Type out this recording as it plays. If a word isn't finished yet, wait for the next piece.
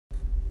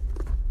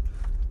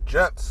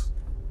Gents,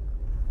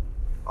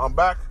 I'm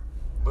back.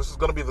 This is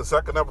going to be the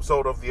second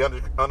episode of the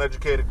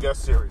Uneducated Guess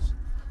series.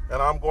 And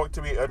I'm going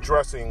to be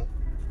addressing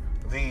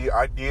the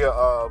idea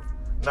of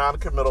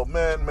non-committal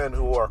men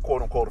who are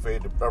quote-unquote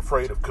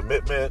afraid of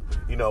commitment.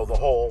 You know, the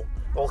whole,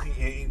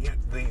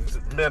 these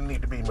men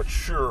need to be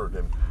matured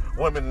and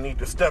women need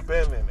to step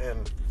in.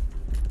 And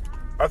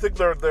I think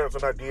there's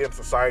an idea in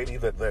society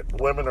that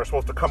women are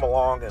supposed to come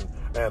along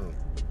and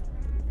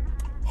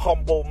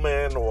humble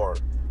men or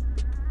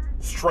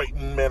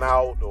straighten men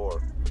out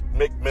or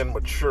make men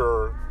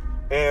mature.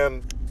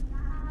 And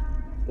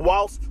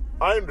whilst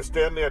I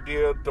understand the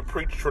idea to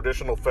preach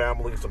traditional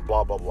families and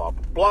blah, blah, blah,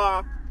 blah,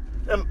 blah,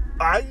 and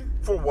I,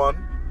 for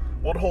one,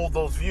 would hold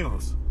those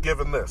views,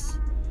 given this.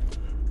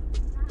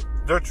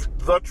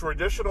 The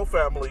traditional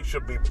family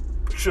should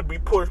be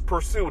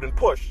pursued and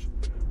pushed,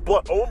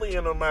 but only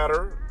in a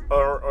matter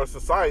or a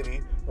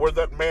society where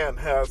that man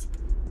has,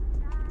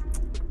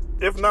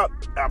 if not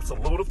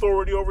absolute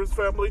authority over his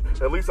family,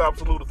 at least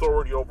absolute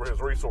authority over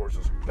his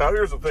resources. Now,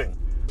 here's the thing.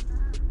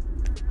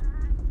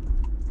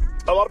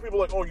 A lot of people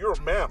are like, oh, you're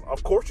a man.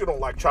 Of course you don't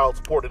like child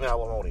support and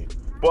alimony.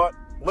 But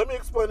let me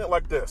explain it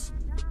like this.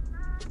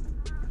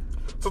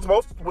 Since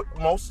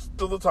most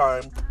of the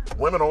time,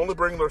 women only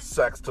bring their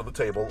sex to the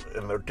table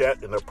and their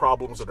debt and their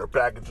problems and their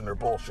baggage and their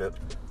bullshit,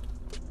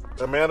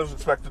 a man is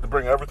expected to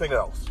bring everything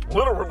else.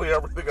 Literally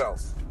everything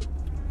else.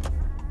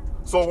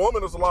 So a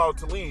woman is allowed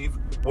to leave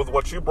with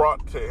what she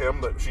brought to him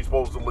that she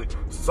supposedly,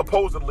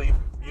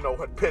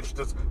 had pitched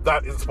as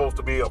that is supposed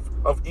to be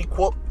of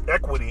equal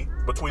equity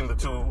between the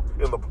two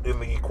in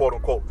the quote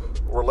unquote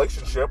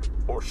relationship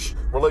or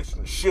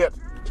relationship,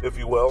 if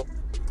you will.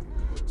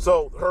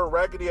 So her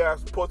raggedy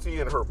ass pussy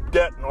and her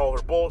debt and all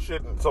her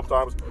bullshit, and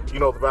sometimes,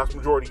 the vast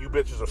majority of you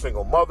bitches are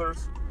single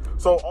mothers.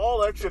 So all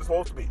that shit is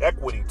supposed to be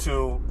equity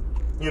to,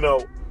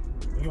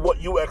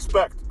 what you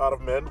expect out of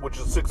men, which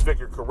is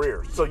six-figure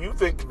careers. So you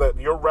think that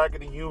your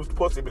raggedy used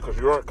pussy, because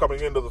you aren't coming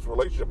into this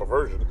relationship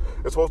aversion,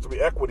 is supposed to be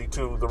equity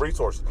to the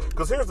resources.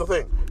 Because here's the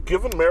thing: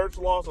 given marriage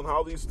laws and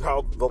how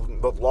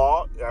the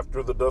law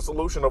after the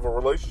dissolution of a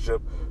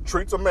relationship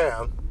treats a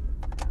man,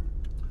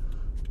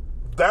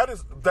 that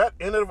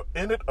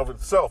in it of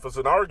itself is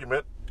an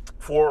argument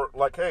for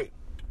like, hey,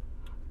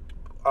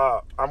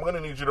 I'm going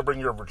to need you to bring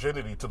your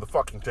virginity to the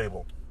fucking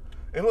table.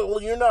 And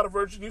well, you're not a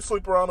virgin, you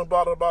sleep around and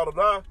blah, blah, blah,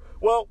 blah.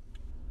 Well,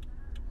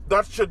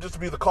 that should just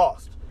be the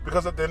cost.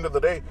 Because at the end of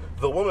the day,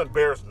 the woman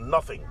bears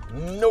nothing,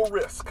 no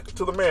risk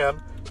to the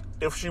man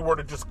if she were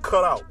to just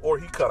cut out or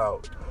he cut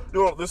out.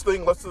 Let's say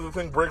the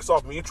thing breaks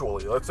off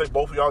mutually. Let's say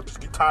both of y'all just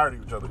get tired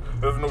of each other.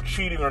 There's no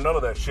cheating or none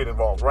of that shit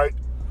involved, right?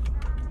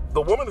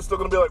 The woman is still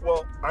going to be like,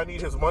 well, I need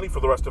his money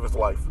for the rest of his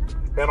life.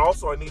 And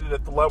also I need it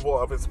at the level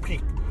of his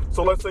peak.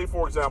 So let's say,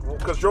 for example,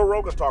 because Joe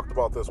Rogan talked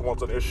about this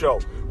once on his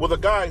show, with a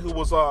guy who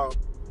was,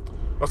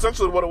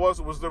 essentially what it was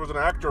there was an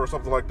actor or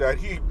something like that.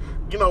 He,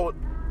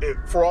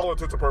 for all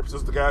intents and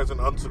purposes, the guy's an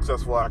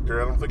unsuccessful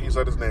actor. I don't think he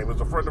said his name. He's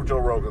a friend of Joe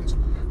Rogan's.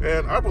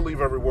 And I believe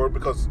every word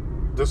because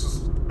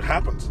this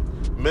happens.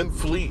 Men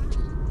flee.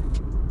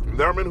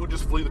 There are men who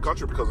just flee the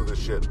country because of this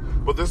shit.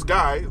 But this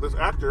guy, this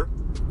actor,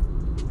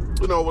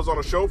 was on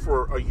a show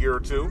for a year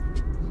or two.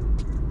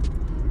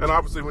 And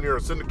obviously when you're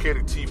a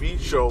syndicated TV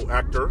show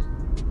actor,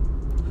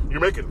 you're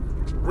making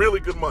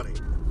really good money,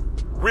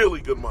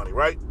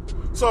 right?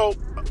 So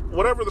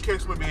whatever the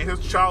case may be, his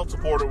child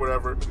support or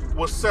whatever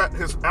was set,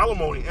 his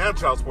alimony and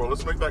child support,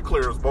 let's make that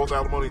clear, it's both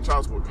alimony and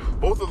child support.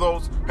 Both of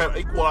those had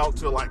equal out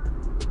to like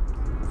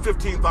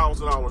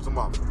 $15,000 a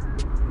month.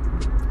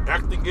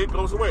 Acting gig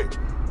goes away.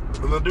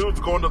 And the dude's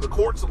going to the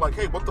courts and like,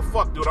 hey, what the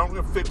fuck, dude? I don't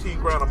get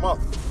 $15,000 a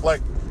month. Like,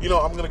 I'm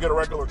going to get a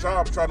regular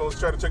job. Let's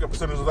try to take a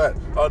percentage of that.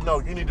 No,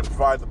 you need to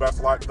provide the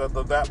best life,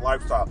 that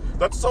lifestyle.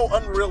 That's so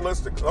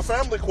unrealistic. A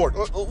family court.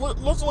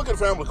 Let's look at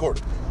family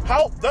court.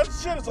 How that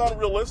shit is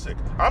unrealistic.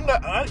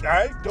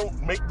 I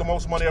don't make the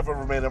most money I've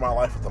ever made in my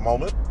life at the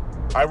moment.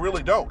 I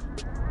really don't.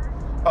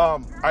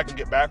 I can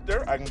get back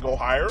there. I can go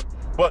higher.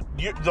 But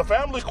the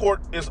family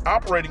court is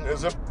operating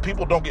as if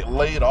people don't get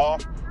laid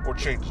off or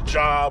change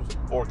jobs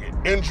or get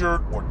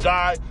injured or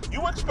die.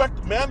 You expect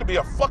a man to be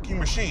a fucking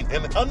machine.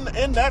 And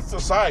in that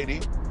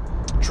society,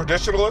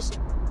 traditionalists,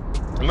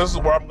 and this is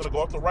where I'm going to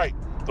go with the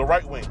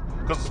right wing,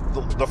 because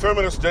the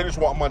feminists, they just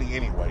want money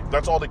anyway.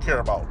 That's all they care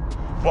about.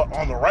 But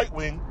on the right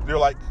wing, they're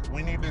like,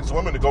 we need these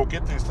women to go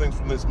get these things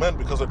from these men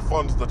because it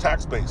funds the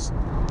tax base.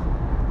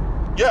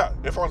 Yeah,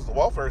 it funds the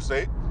welfare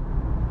state.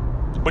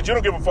 But you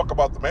don't give a fuck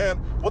about the man.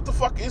 What the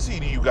fuck is he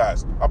to you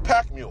guys? A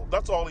pack mule.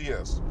 That's all he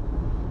is.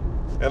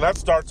 And that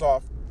starts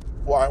off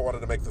why I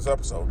wanted to make this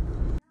episode.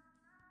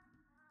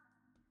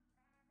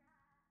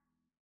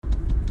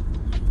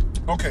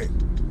 Okay.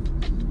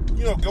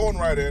 Going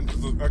right in,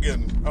 because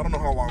again, I don't know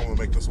how long I'm going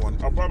to make this one.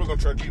 I'm probably going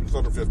to try to keep this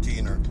under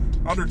 15 or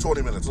under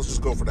 20 minutes. Let's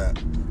just go for that.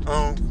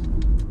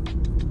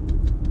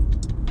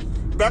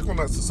 Back on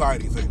that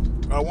society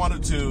thing. I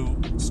wanted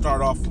to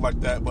start off like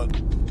that, but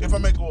if I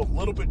may go a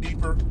little bit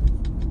deeper,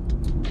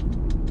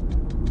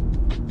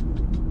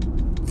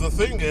 the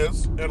thing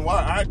is, and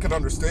why I can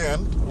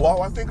understand,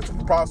 while I think it's a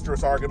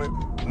preposterous argument,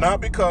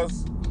 Not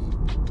because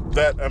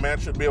that a man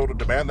shouldn't be able to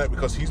demand that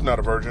because he's not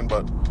a virgin,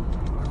 but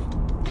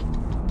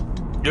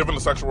given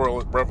the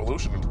sexual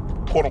revolution,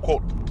 quote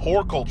unquote,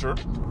 whore culture,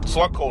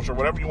 slut culture,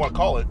 whatever you want to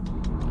call it,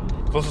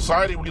 the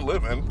society we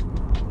live in,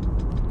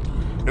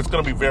 it's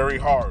going to be very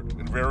hard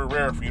and very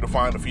rare for you to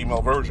find a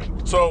female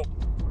virgin. So,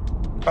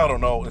 I don't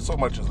know, as so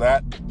much as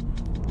that,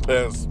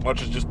 as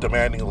much as just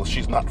demanding that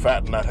she's not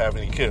fat and not have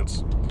any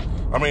kids.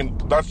 I mean,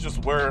 that's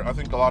just where I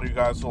think a lot of you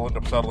guys will end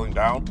up settling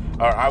down.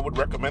 I would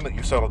recommend that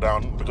you settle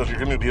down because you're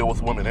going to deal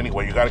with women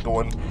anyway. You got to go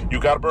in, you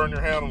got to burn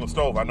your hand on the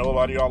stove. I know a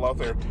lot of y'all out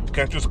there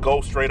can't just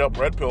go straight up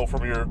red pill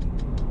from your,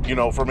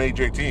 from age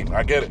 18.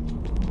 I get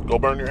it. Go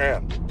burn your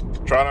hand.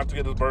 Try not to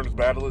get burned as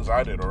badly as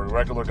I did or a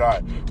regular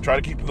guy. Try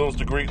to keep those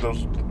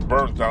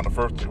burns down to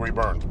first degree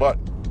burns. But,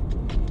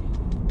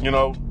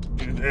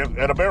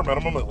 at a bare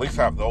minimum, at least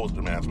have those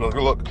demands. But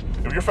look,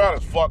 if you're fat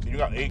as fuck and you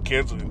got 8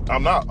 kids,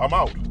 I'm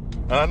out.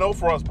 And I know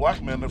for us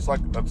black men, that's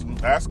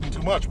asking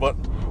too much, but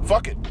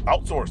fuck it,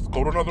 outsource,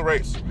 go to another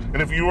race.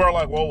 And if you are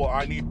like, well,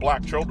 I need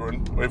black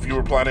children, if you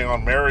were planning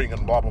on marrying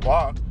and blah, blah,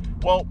 blah,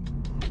 well,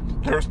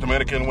 there's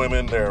Dominican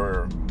women, there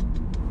are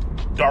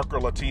darker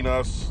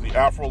Latinas, the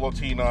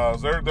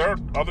Afro-Latinas,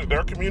 there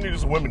are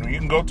communities of women you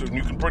can go to and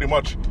you can pretty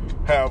much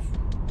have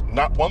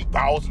not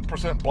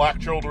 1,000%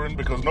 black children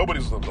because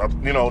nobody's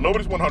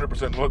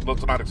 100%,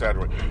 let's not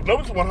exaggerate.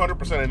 Nobody's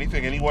 100%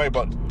 anything anyway,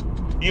 but,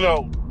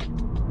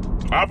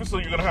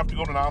 obviously, you're going to have to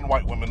go to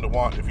non-white women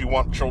if you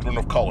want children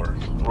of color,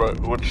 right?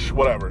 Which,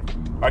 whatever.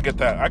 I get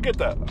that. I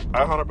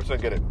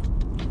 100% get it.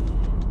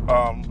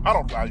 I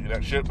don't value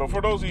that shit, but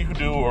for those of you who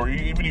do, or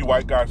even you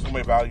white guys who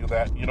may value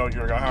that, you're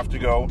going to have to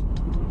go.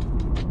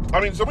 I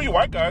mean, some of you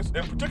white guys,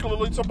 and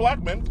particularly some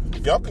black men,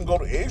 y'all can go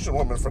to Asian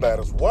women for that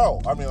as well.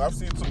 I mean, I've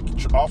seen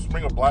some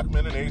offspring of black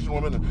men and Asian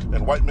women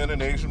and white men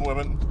and Asian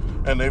women,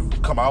 and they've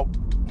come out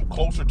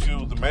closer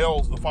to the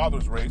males, the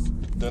father's race,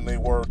 than they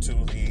were to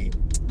the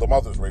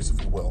mother's race,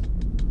 if you will.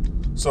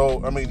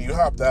 So, I mean, you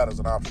have that as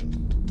an option.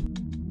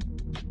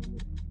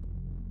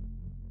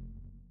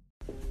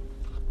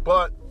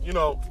 But,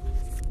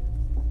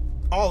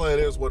 all that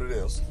is what it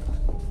is.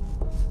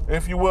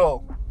 If you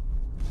will,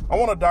 I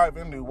want to dive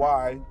into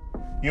why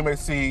you may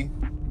see,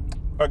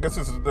 I guess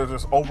there's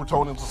this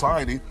overtone in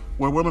society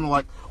where women are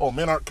like, oh,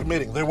 men aren't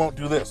committing. They won't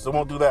do this. They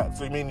won't do that.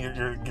 So you mean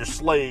your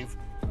slave,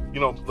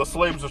 the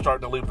slaves are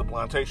starting to leave the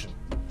plantation.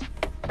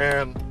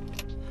 And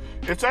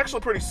it's actually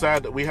pretty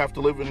sad that we have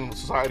to live in a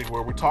society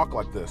where we talk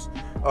like this.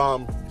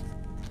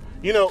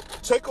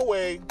 Take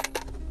away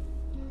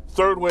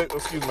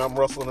I'm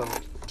rustling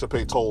to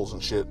pay tolls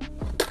and shit.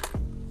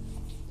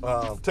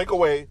 Take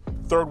away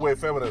third wave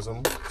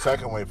feminism,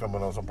 second wave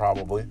feminism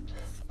probably,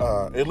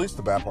 at least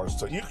the bad parts.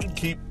 So you can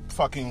keep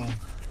fucking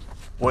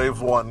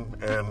wave 1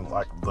 and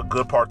like the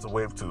good parts of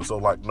wave 2. So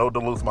like no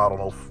Duluth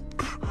model,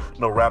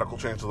 no radical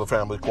change to the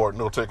family court,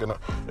 no taking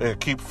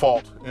keep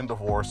fault in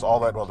divorce, all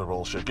that other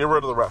bullshit. Get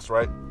rid of the rest,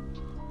 right?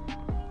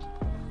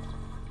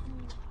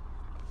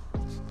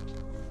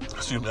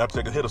 Excuse me, I have to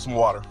take a hit of some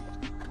water.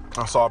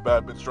 I saw a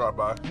bad bitch drive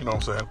by, you know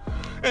what I'm saying?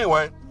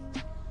 Anyway,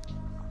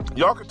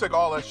 y'all can take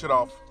all that shit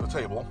off the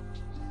table,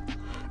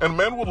 and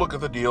men will look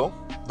at the deal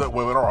that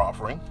women are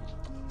offering,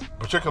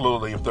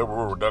 particularly if there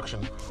were a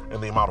reduction in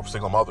the amount of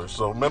single mothers.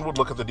 So men would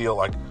look at the deal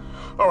like,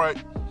 all right,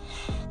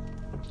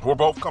 we're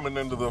both coming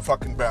into the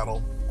fucking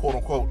battle, quote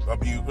unquote,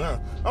 abuse. I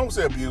don't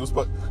say abuse,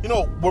 but,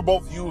 we're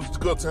both used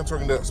goods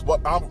entering this.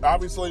 But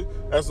obviously,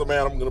 as the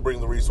man, I'm going to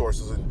bring the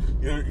resources. And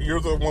you're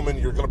the woman,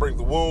 you're going to bring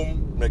the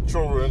womb, make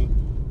children,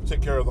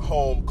 take care of the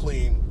home,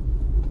 clean.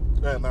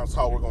 And that's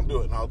how we're going to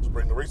do it. And I'll just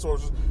bring the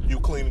resources, you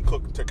clean and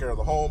cook and take care of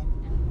the home,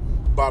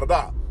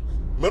 da-da-da.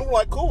 Men were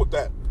like, cool with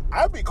that.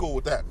 I'd be cool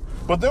with that.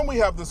 But then we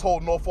have this whole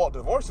no-fault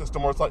divorce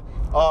system where it's like,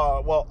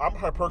 well, I'm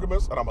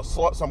hypergamous and I'm a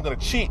slut, so I'm going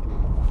to cheat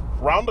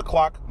round the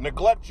clock,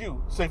 neglect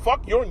you, say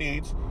fuck your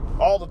needs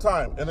all the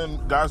time. And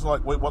then guys are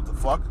like, wait, what the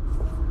fuck?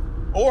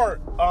 Or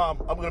I'm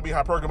going to be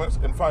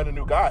hypergamous and find a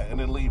new guy and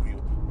then leave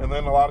you. And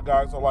then a lot of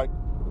guys are like,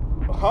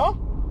 huh?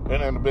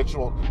 And then the bitch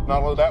will,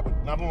 not only that,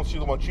 but not only is she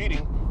the one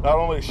cheating, not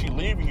only is she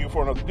leaving you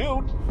for another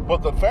dude,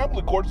 but the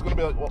family court is going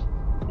to be like,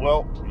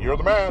 well, you're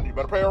the man, you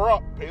better pay her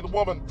up, pay the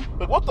woman.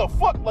 Like, what the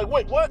fuck? Like,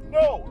 wait, what?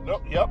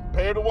 No, yep,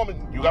 pay the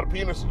woman, you got a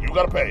penis, you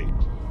got to pay.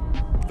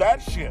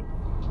 That shit.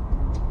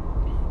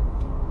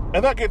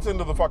 And that gets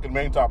into the fucking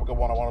main topic of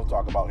what I want to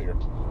talk about here.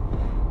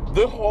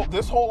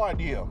 This whole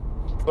idea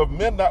of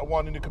men not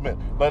wanting to commit,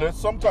 that it's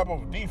some type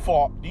of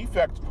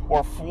defect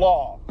or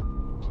flaw,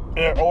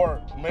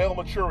 or male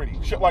maturity,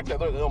 shit like that.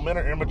 Men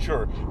are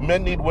immature.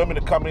 Men need women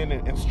to come in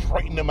and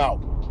straighten them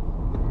out.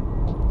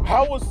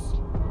 How is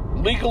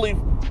legally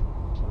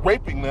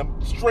raping them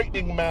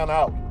straightening a man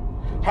out?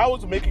 How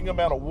is making a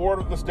man a ward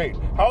of the state?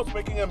 How is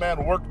making a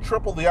man work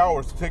triple the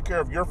hours to take care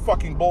of your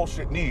fucking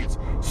bullshit needs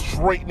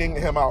straightening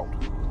him out?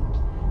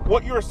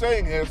 What you're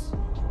saying is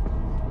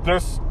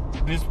this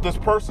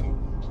person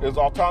is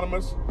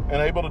autonomous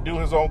and able to do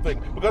his own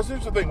thing. Because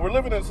here's the thing, we're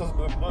living in a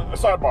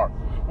sidebar.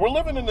 We're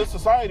living in this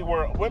society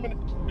where women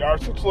are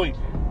essentially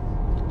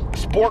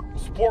sport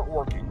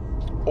working.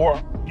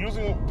 or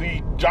using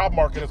the job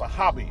market as a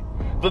hobby.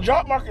 The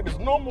job market is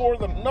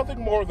nothing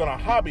more than a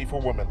hobby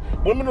for women.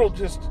 Women will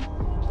just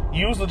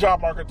use the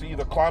job market to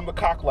either climb the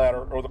cock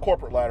ladder or the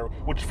corporate ladder,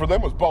 which for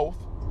them is both.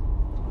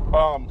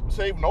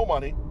 Save no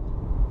money,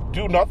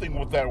 do nothing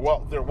with their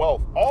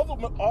wealth.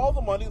 All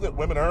the money that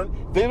women earn,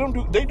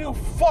 they do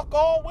fuck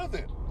all with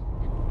it.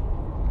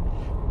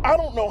 I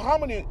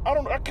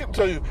can't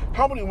tell you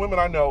how many women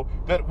I know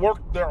that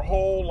worked their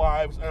whole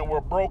lives and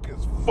were broke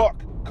as fuck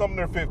come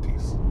their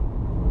 50s.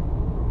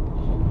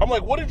 I'm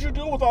like, what did you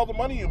do with all the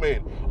money you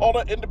made? All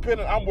that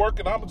independent, I'm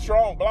working, I'm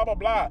strong, blah, blah,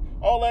 blah,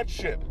 all that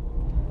shit.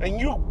 And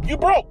you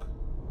broke.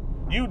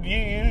 You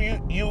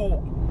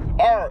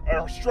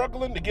are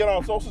struggling to get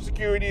on Social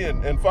Security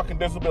and fucking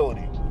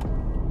disability.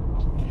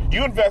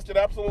 You invested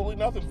absolutely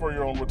nothing for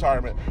your own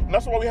retirement. And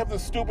that's why we have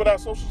this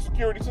stupid-ass Social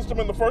Security system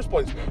in the first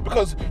place.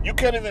 Because you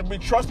can't even be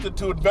trusted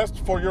to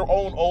invest for your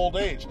own old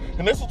age.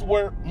 And this is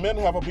where men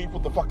have a beef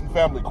with the fucking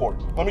family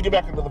court. Let me get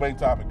back into the main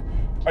topic.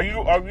 Are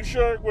you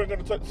sure we're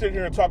going to sit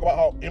here and talk about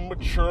how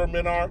immature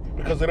men are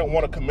because they don't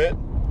want to commit?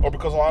 Or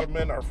because a lot of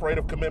men are afraid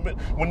of commitment?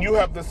 When you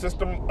have this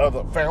system of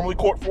the family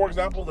court, for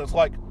example, that's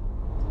like,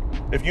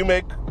 if you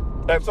make,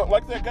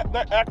 like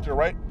that actor,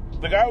 right?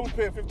 The guy who was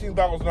paying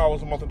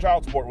 $15,000 a month in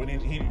child support when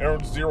he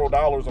earned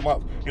 $0 a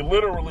month. He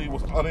literally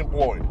was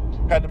unemployed.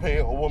 Had to pay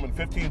a woman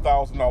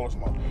 $15,000 a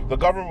month. The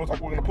government was like,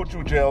 we're going to put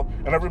you in jail,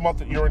 and every month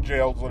that you're in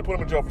jail, so they put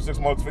him in jail for 6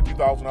 months,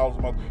 $15,000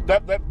 a month.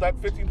 That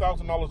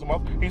 $15,000 a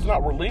month, he's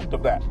not relieved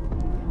of that.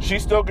 She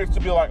still gets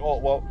to be like, oh,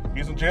 well,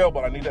 he's in jail,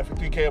 but I need that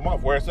 $15K a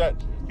month. Where's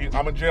that?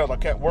 I'm in jail. I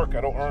can't work.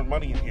 I don't earn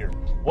money in here.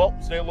 Well,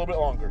 stay a little bit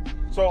longer.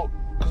 So,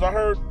 because I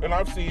heard, and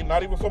I've seen,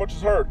 not even so much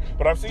as heard,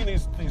 but I've seen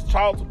these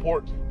child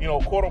support,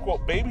 quote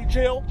unquote, baby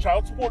jail,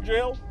 child support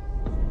jail.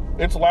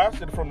 It's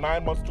lasted from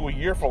 9 months to a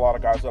year for a lot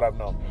of guys that I've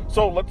known.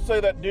 So let's say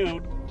that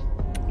dude,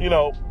 10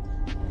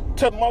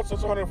 months,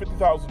 that's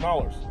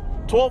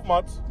 $150,000. 12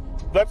 months,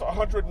 that's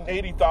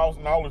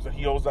 $180,000 that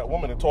he owes that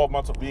woman in 12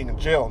 months of being in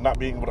jail and not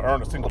being able to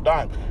earn a single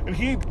dime. And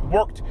he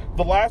worked,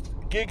 the last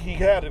gig he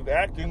had in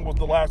acting was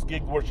the last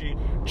gig where she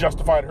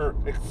justified her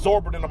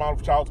exorbitant amount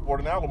of child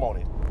support and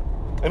alimony.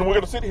 And we're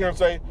going to sit here and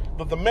say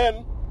that the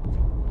men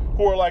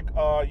who are like,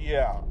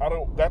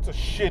 that's a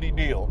shitty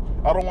deal.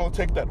 I don't want to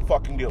take that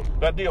fucking deal.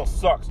 That deal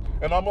sucks.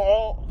 And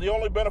the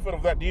only benefit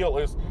of that deal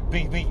is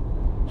the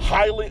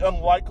highly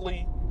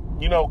unlikely,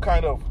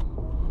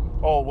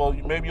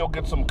 maybe you'll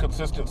get some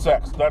consistent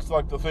sex. That's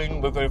like the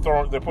thing that they're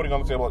putting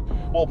on the table.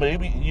 Like, well,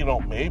 maybe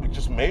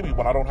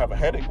when I don't have a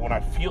headache, when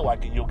I feel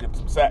like it, you'll get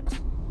some sex.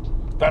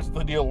 That's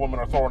the deal women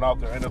are throwing out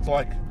there. And it's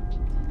like,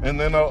 and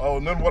then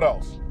what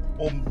else?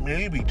 Well,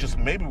 maybe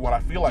when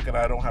I feel like it,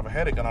 I don't have a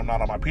headache and I'm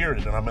not on my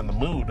period and I'm in the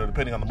mood, or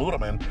depending on the mood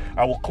I'm in,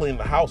 I will clean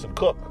the house and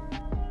cook.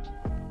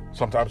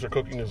 Sometimes her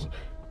cooking is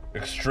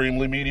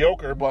extremely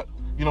mediocre, but,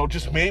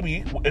 just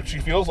maybe if she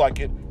feels like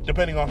it,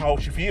 depending on how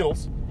she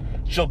feels,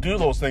 she'll do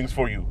those things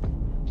for you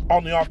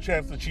on the off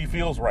chance that she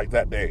feels right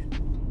that day.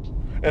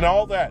 And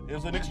all that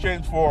is in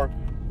exchange for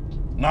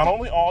not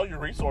only all your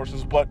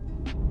resources, but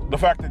the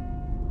fact that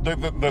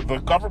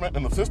the government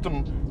and the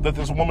system that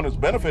this woman is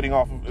benefiting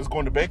off of is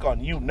going to bank on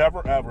you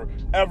never, ever,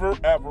 ever,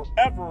 ever,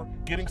 ever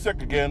getting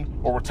sick again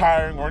or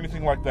retiring or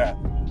anything like that.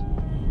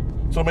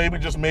 So maybe,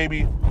 just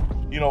maybe,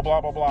 blah,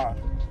 blah, blah.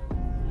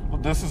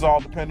 This is all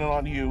dependent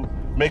on you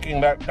making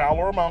that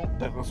dollar amount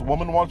that this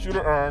woman wants you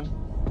to earn.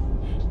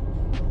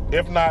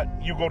 If not,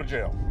 you go to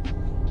jail.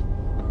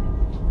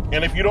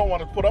 And if you don't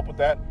want to put up with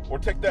that or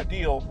take that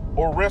deal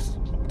or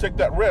take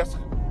that risk,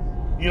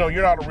 you're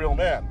not a real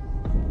man.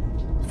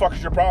 The fuck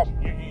is your problem?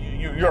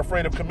 You're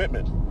afraid of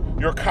commitment.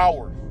 You're a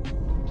coward.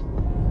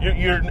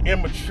 You're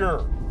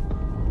immature.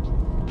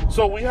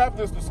 So we have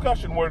this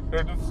discussion where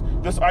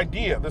this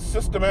idea, this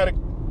systematic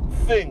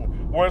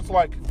thing where it's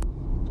like,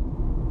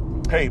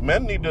 hey,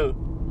 men need to,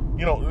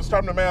 it's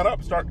time to man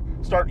up. Start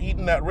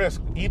eating that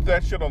risk. Eat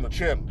that shit on the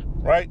chin,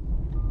 right?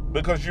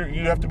 Because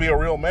you have to be a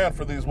real man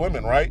for these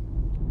women, right?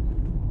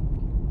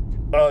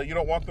 You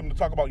don't want them to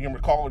talk about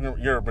calling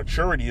your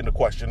maturity into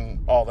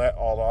question, all that,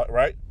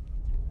 right?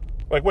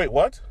 Like, wait,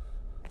 what?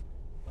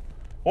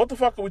 What the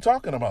fuck are we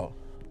talking about?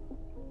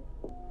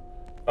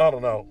 I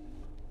don't know.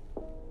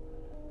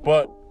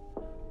 But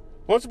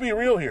let's be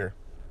real here.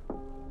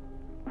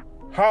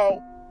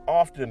 How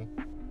often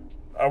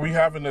are we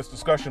having this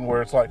discussion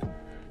where it's like,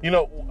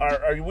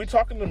 are we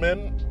talking to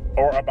men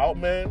or about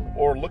men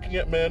or looking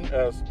at men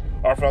as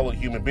our fellow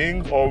human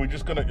beings, or are we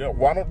just gonna,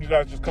 why don't you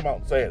guys just come out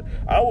and say it?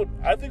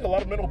 I think a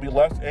lot of men would be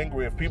less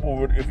angry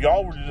if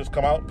y'all were to just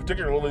come out,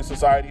 particularly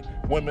society,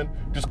 women,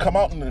 just come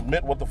out and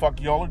admit what the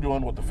fuck y'all are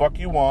doing, what the fuck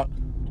you want,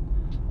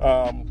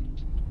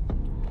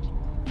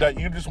 that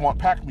you just want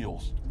pack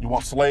mules, you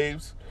want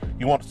slaves,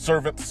 you want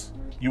servants,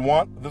 you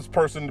want this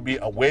person to be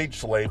a wage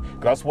slave.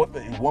 That's what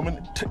a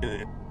woman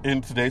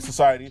in today's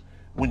society,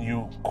 when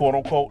you quote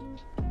unquote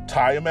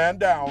tie a man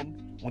down,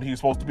 when he's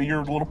supposed to be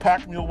your little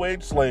pack mule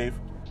wage slave,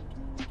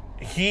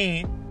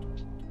 he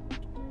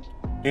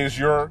is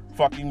your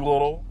fucking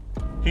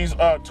he's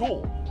a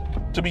tool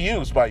to be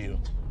used by you.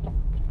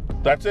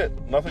 That's it.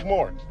 Nothing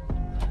more.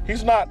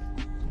 He's not,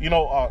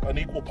 an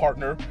equal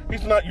partner.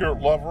 He's not your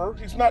lover.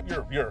 He's not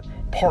your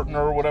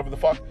partner or whatever the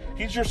fuck.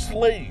 He's your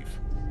slave.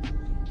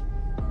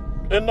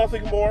 And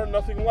nothing more,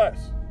 nothing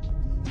less.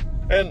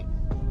 And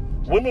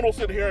women will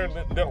sit here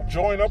and they'll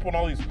join up on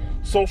all these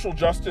social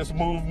justice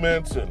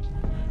movements and,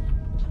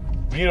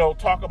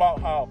 talk about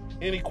how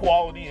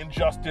inequality,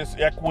 injustice,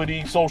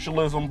 equity,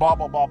 socialism, blah,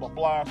 blah, blah, blah,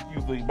 blah.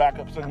 Excuse the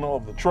backup signal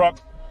of the truck.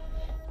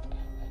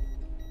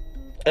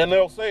 And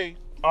they'll say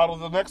out of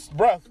the next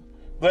breath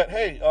that,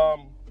 hey,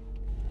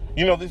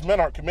 these men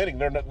aren't committing.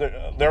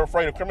 They're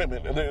afraid of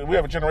commitment. We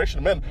have a generation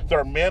of men that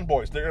are man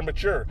boys. They're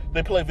immature.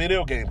 They play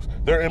video games.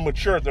 They're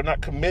immature. They're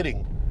not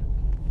committing.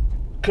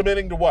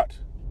 Committing to what?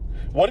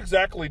 What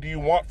exactly do you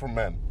want from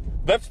men?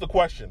 That's the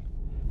question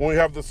when we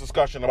have this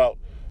discussion about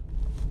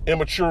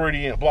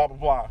immaturity and blah, blah,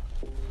 blah.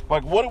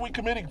 Like, what are we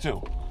committing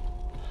to?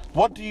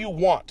 What do you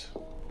want?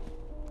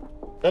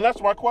 And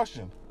that's my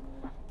question.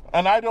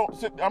 And I'm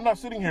not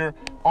sitting here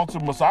on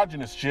some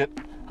misogynist shit.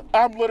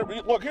 I'm literally,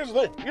 look, here's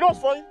the thing. You know what's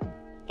funny?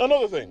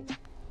 Another thing.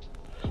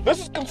 This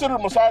is considered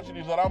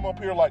misogyny that I'm up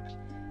here like,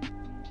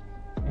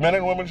 men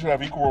and women should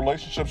have equal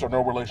relationships or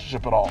no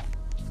relationship at all.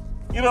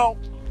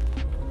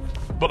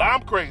 But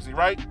I'm crazy,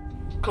 right?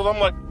 Because I'm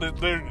like,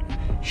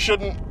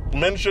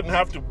 men shouldn't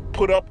have to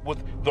put up with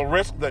the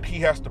risk that he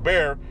has to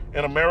bear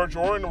in a marriage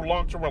or in a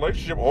long-term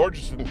relationship or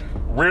just in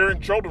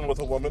rearing children with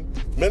a woman.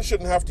 Men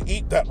shouldn't have to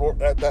eat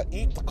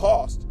the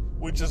cost,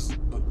 which is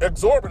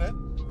exorbitant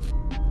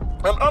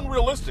and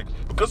unrealistic,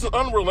 because it's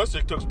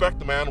unrealistic to expect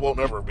the man won't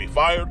ever be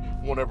fired,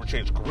 won't ever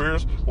change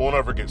careers, won't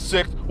ever get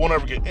sick, won't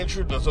ever get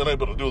injured, and is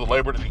unable to do the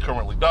labor that he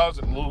currently does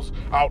and lose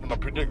out on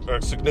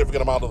a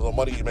significant amount of the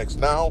money he makes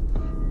now.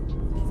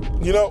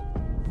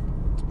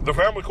 The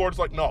family court's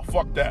like, no,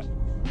 fuck that.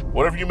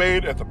 Whatever you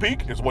made at the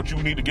peak is what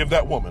you need to give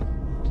that woman.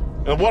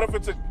 And what if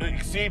it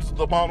exceeds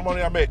the amount of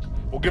money I make?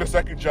 We'll get a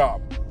second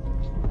job.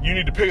 You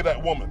need to pay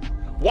that woman.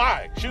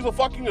 Why? She's a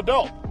fucking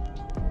adult.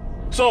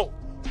 So,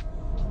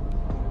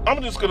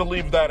 I'm just going to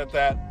leave that at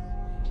that.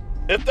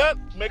 If that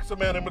makes a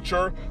man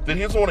immature, then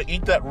he doesn't want to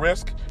eat that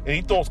risk and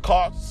eat those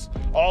costs,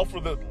 all for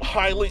the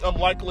highly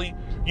unlikely,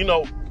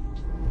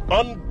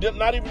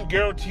 not even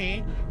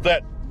guarantee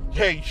that,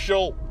 hey,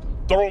 she'll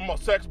throw him a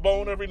sex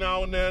bone every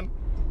now and then.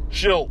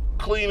 She'll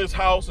clean his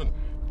house and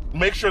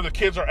make sure the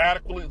kids are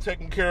adequately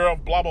taken care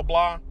of, blah, blah,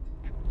 blah.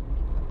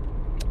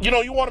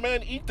 You want a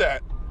man to eat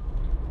that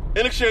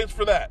in exchange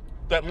for that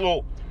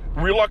little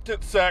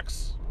reluctant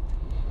sex,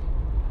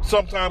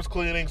 sometimes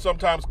cleaning,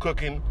 sometimes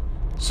cooking,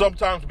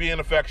 sometimes being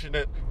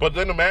affectionate. But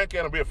then a man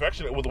can't be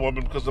affectionate with a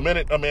woman, because the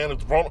minute a man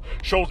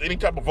shows any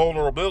type of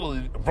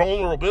vulnerability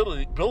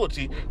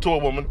to a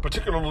woman,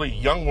 particularly a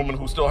young woman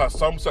who still has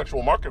some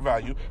sexual market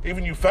value,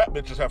 even you fat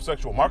bitches have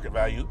sexual market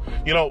value,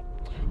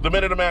 the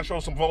minute a man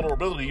shows some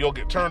vulnerability, you'll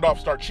get turned off,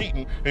 start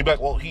cheating, and be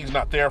like, well, he's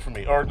not there for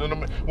me. Or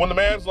when the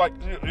man's like,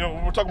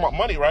 we're talking about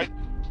money, right?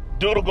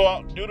 Dude will go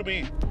out, dude will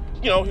be,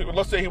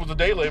 let's say he was a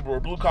day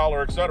laborer, blue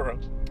collar, etc.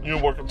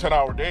 Working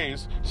 10-hour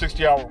days,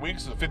 60-hour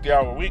weeks, and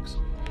 50-hour weeks.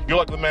 You're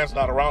like, the man's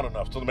not around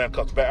enough, so the man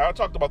cuts back. I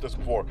talked about this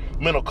before.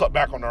 Men will cut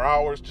back on their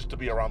hours just to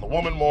be around the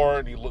woman more,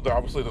 and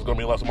obviously there's going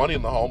to be less money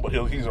in the home, but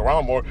he's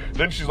around more.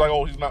 Then she's like,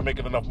 oh, he's not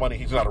making enough money,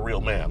 he's not a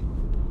real man.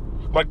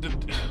 Like,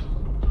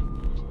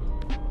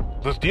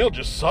 this deal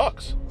just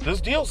sucks.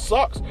 This deal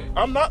sucks. This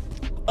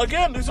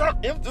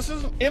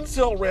isn't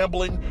incel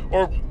rambling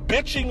or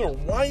bitching or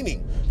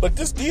whining. Like,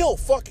 this deal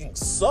fucking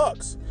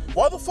sucks.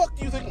 Why the fuck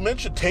do you think men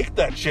should take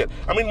that shit?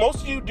 I mean,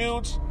 most of you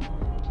dudes,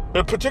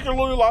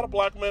 particularly a lot of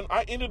black men,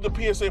 I ended the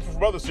PSA for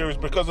Brother series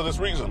because of this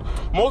reason.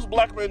 Most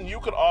black men,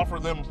 you could offer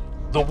them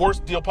the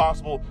worst deal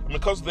possible, and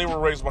because they were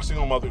raised by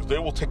single mothers, they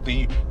will take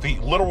the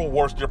literal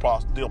worst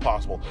deal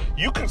possible.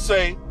 You can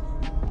say,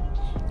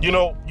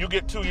 you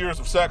get 2 years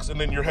of sex and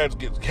then your head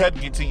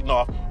gets eaten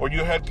off, or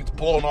your head gets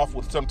blown off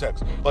with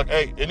Semtex. Like,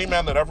 hey, any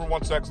man that ever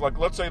wants sex, like,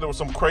 let's say there was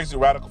some crazy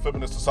radical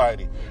feminist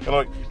society, and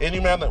like, any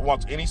man that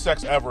wants any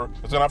sex ever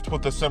is gonna have to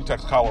put this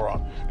Semtex collar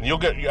on, and you'll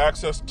get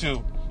access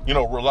to,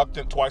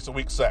 reluctant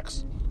twice-a-week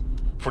sex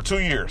for 2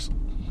 years.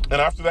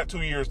 And after that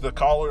 2 years, the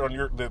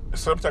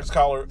Semtex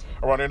collar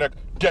around your neck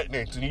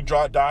detonates, and you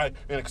die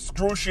in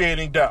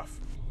excruciating death.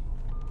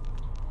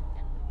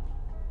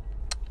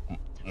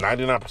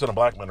 99% of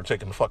black men are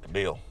taking the fucking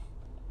deal.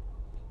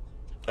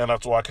 And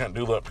that's why I can't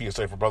do that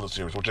PSA for Brother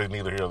series, which ain't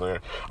neither here nor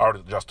there. I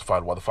already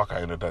justified why the fuck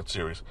I ended that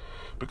series.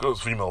 Because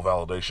female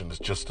validation is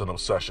just an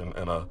obsession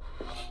and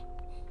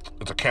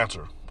it's a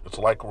cancer. It's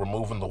like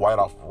removing the white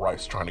off of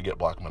rice, trying to get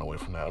black men away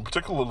from that. And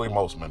particularly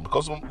most men.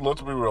 Because,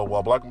 let's be real,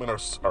 while black men are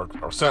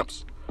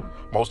simps,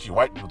 most of you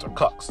white dudes are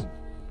cucks.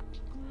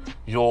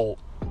 You'll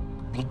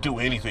do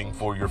anything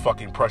for your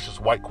fucking precious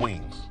white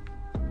queens.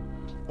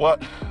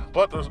 What?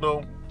 But there's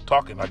no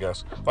talking, I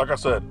guess. Like I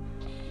said,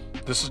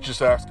 this is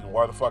just asking,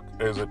 why the fuck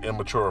is it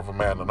immature of a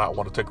man to not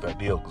want to take that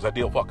deal? Because that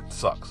deal fucking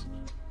sucks.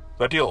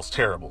 That deal is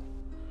terrible.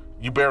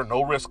 You bear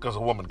no risk as a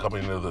woman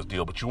coming into this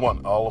deal, but you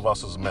want all of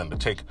us as men to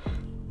take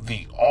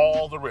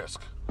all the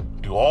risk,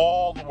 do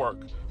all the work,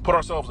 put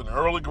ourselves in an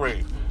early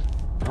grave,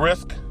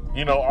 risk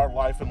our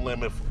life and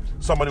limb if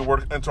somebody were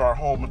to enter our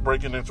home and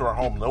breaking into our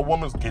home. No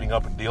woman's getting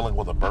up and dealing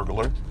with a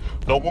burglar.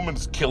 No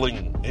woman's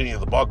killing any of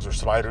the bugs or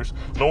spiders.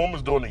 No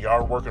woman's doing the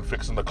yard work and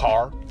fixing the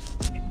car.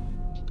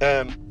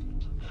 And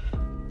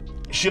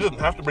she doesn't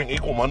have to bring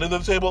equal money to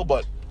the table,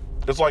 but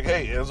it's like,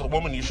 hey, as a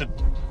woman, you should,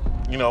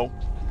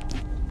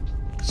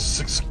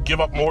 give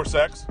up more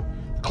sex,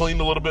 clean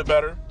a little bit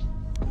better.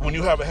 When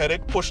you have a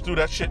headache, push through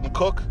that shit and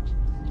cook.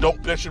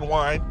 Don't bitch and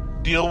whine.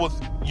 Deal with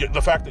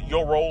the fact that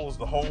your role is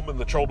the home and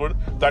the children.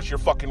 That's your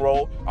fucking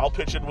role. I'll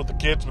pitch in with the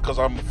kids because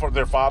I'm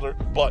their father.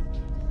 But,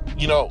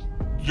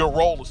 your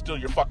role is still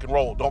your fucking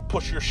role. Don't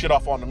push your shit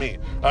off onto me.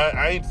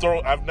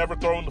 I've never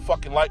thrown the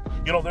fucking light.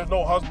 There's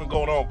no husband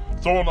going home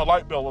throwing the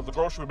light bill or the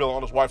grocery bill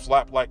on his wife's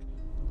lap like,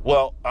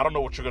 well, I don't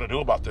know what you're going to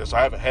do about this.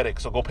 I have a headache,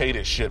 so go pay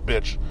this shit,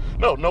 bitch.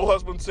 No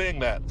husband saying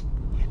that.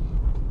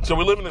 So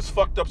we live in this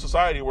fucked up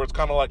society where it's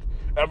kind of like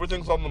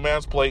everything's on the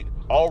man's plate.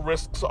 All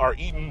risks are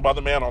eaten by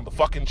the man on the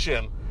fucking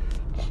chin.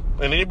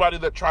 And anybody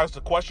that tries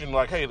to question,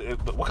 like, hey,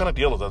 what kind of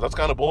deal is that? That's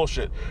kind of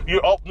bullshit.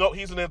 No,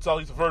 he's an incel,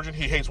 he's a virgin,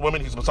 he hates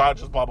women, he's a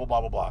misogynist, blah, blah,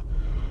 blah, blah, blah.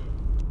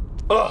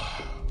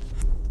 Ugh.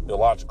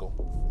 Illogical.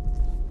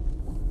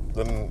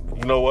 Then,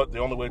 you know what? The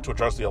only way to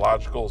address the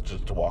illogical is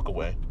just to walk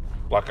away.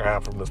 Like I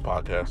am from this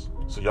podcast.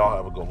 So y'all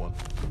have a good one.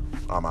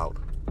 I'm out.